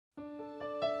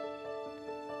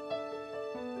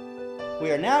we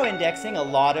are now indexing a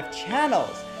lot of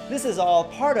channels. This is all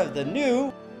part of the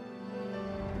new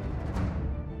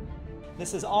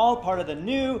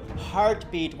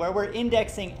heartbeat, where we're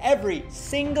indexing every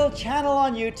single channel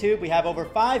on YouTube. We have over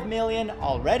 5 million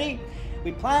already.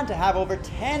 We plan to have over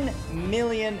 10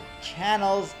 million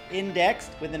channels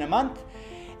indexed within a month,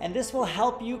 and this will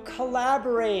help you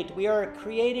collaborate. We are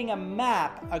creating a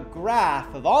map, a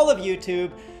graph of all of YouTube,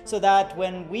 so that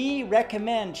when we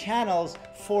recommend channels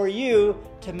for you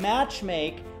to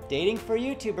matchmake dating for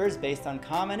YouTubers based on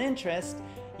common interest,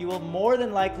 you will more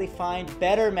than likely find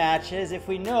better matches if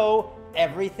we know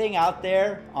everything out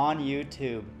there on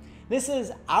YouTube. This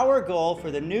is our goal for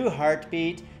the new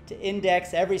heartbeat, to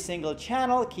index every single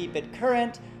channel, keep it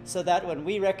current, so that when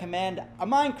we recommend a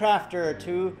Minecrafter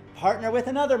to partner with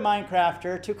another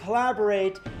Minecrafter to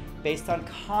collaborate based on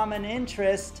common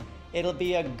interest, it'll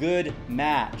be a good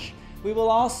match. We will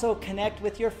also connect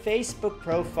with your Facebook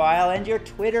profile and your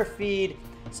Twitter feed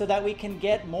so that we can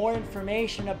get more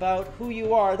information about who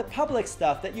you are, the public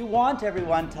stuff that you want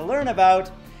everyone to learn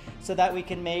about, so that we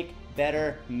can make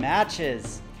better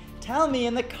matches. Tell me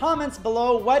in the comments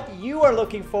below what you are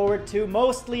looking forward to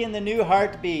mostly in the new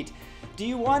heartbeat. Do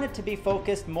you want it to be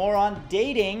focused more on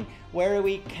dating, where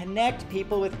we connect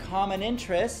people with common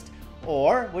interest?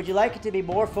 Or would you like it to be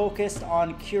more focused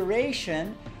on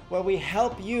curation, where we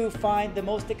help you find the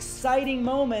most exciting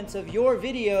moments of your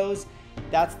videos?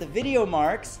 That's the video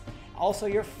marks. Also,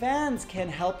 your fans can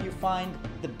help you find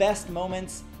the best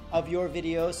moments of your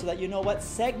videos so that you know what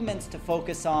segments to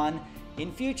focus on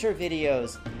in future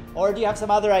videos. Or do you have some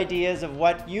other ideas of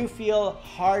what you feel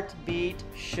heartbeat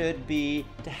should be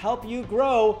to help you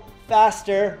grow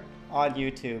faster on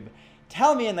YouTube?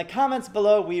 Tell me in the comments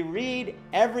below. We read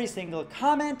every single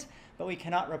comment, but we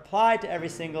cannot reply to every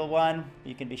single one.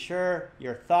 You can be sure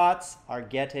your thoughts are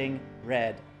getting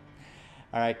read.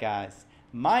 All right, guys.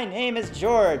 My name is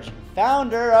George,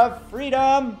 founder of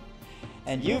Freedom,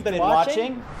 and you've been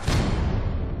watching.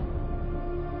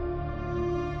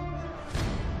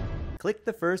 Click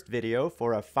the first video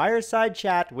for a fireside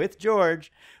chat with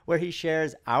George, where he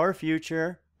shares our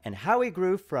future and how he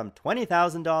grew from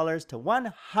 $20,000 to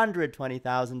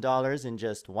 $120,000 in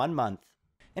just 1 month.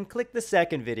 And click the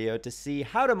second video to see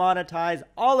how to monetize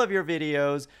all of your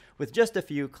videos with just a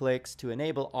few clicks to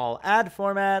enable all ad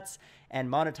formats and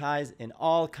monetize in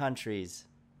all countries.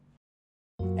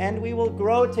 And we will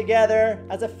grow together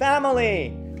as a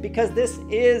family, because this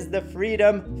is the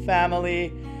Freedom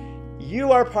family.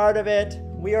 You are part of it,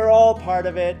 we are all part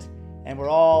of it, and we're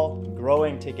all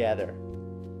growing together.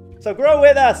 So grow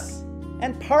with us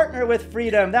and partner with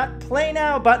Freedom. That Play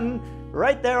Now button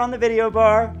right there on the video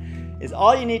bar is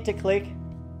all you need to click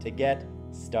to get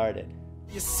started.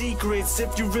 Your secrets,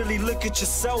 if you really look at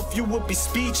yourself, you would be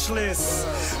speechless.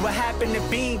 What happened to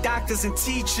being doctors and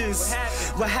teachers?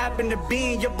 What happened to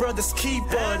being your brother's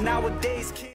keeper? Nowadays, kids